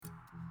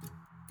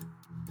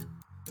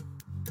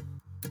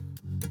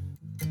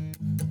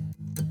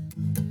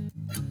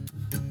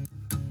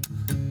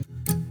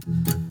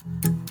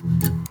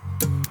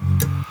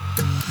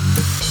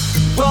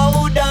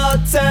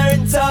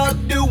turned up,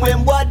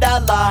 doing what I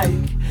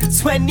like.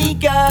 20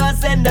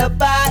 girls in the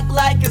back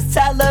like it's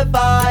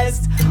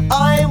televised.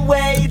 I'm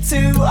way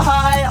too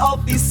high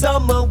off these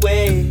summer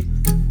waves.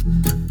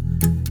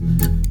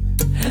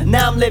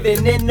 Now I'm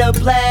living in the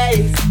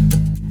place.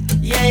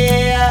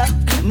 Yeah,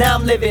 now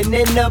I'm living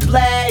in the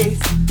place.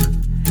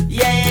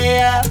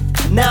 Yeah,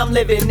 now I'm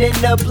living in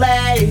the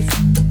place.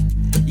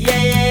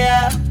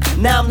 Yeah,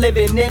 now I'm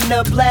living in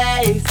the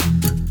place.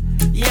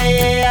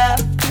 Yeah,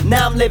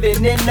 now I'm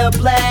living in the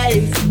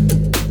place.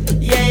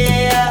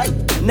 Yeah,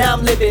 now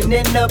I'm living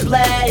in the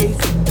place.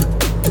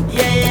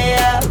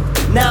 Yeah,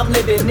 now I'm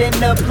living in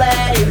the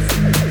place.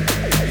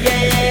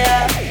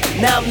 Yeah,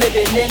 now I'm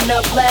living in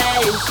the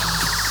place.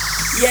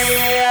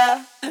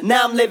 Yeah,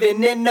 now I'm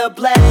living in the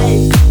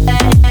place.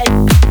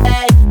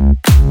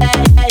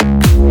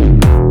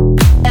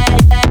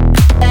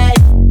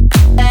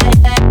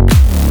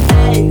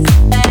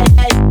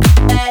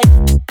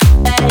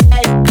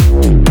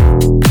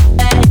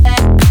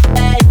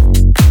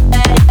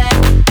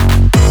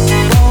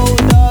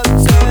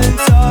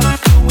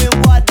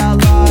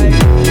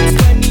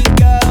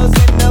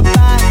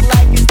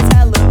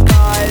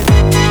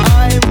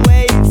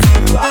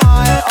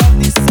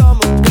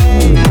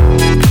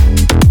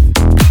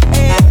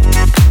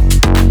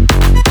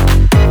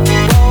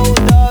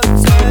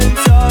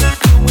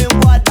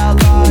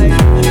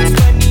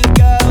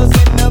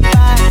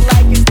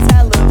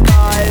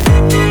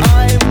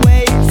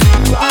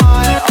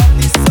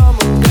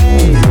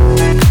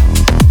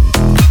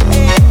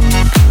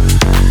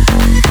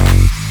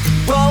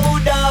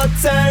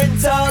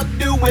 Turned up,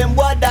 doing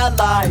what I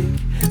like.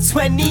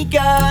 20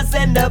 girls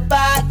in the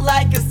back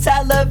like it's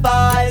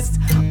televised.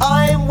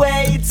 I'm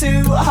way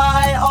too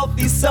high off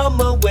these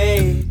summer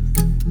waves.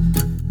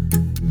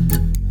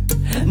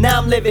 Now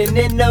I'm living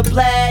in the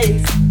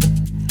place.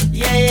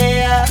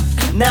 Yeah,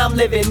 now I'm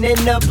living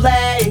in the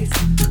place.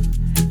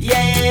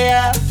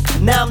 Yeah,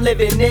 now I'm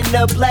living in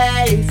the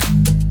place.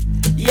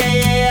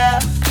 Yeah,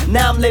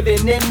 now I'm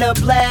living in the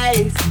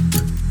place.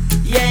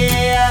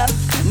 Yeah,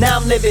 now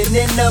I'm living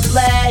in the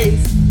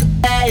place.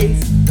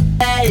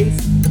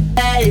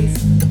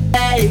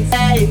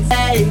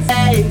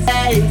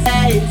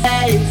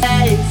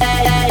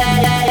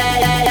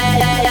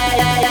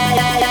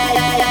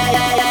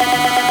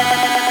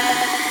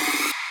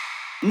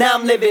 Now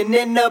I'm living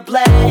in the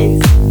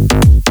place.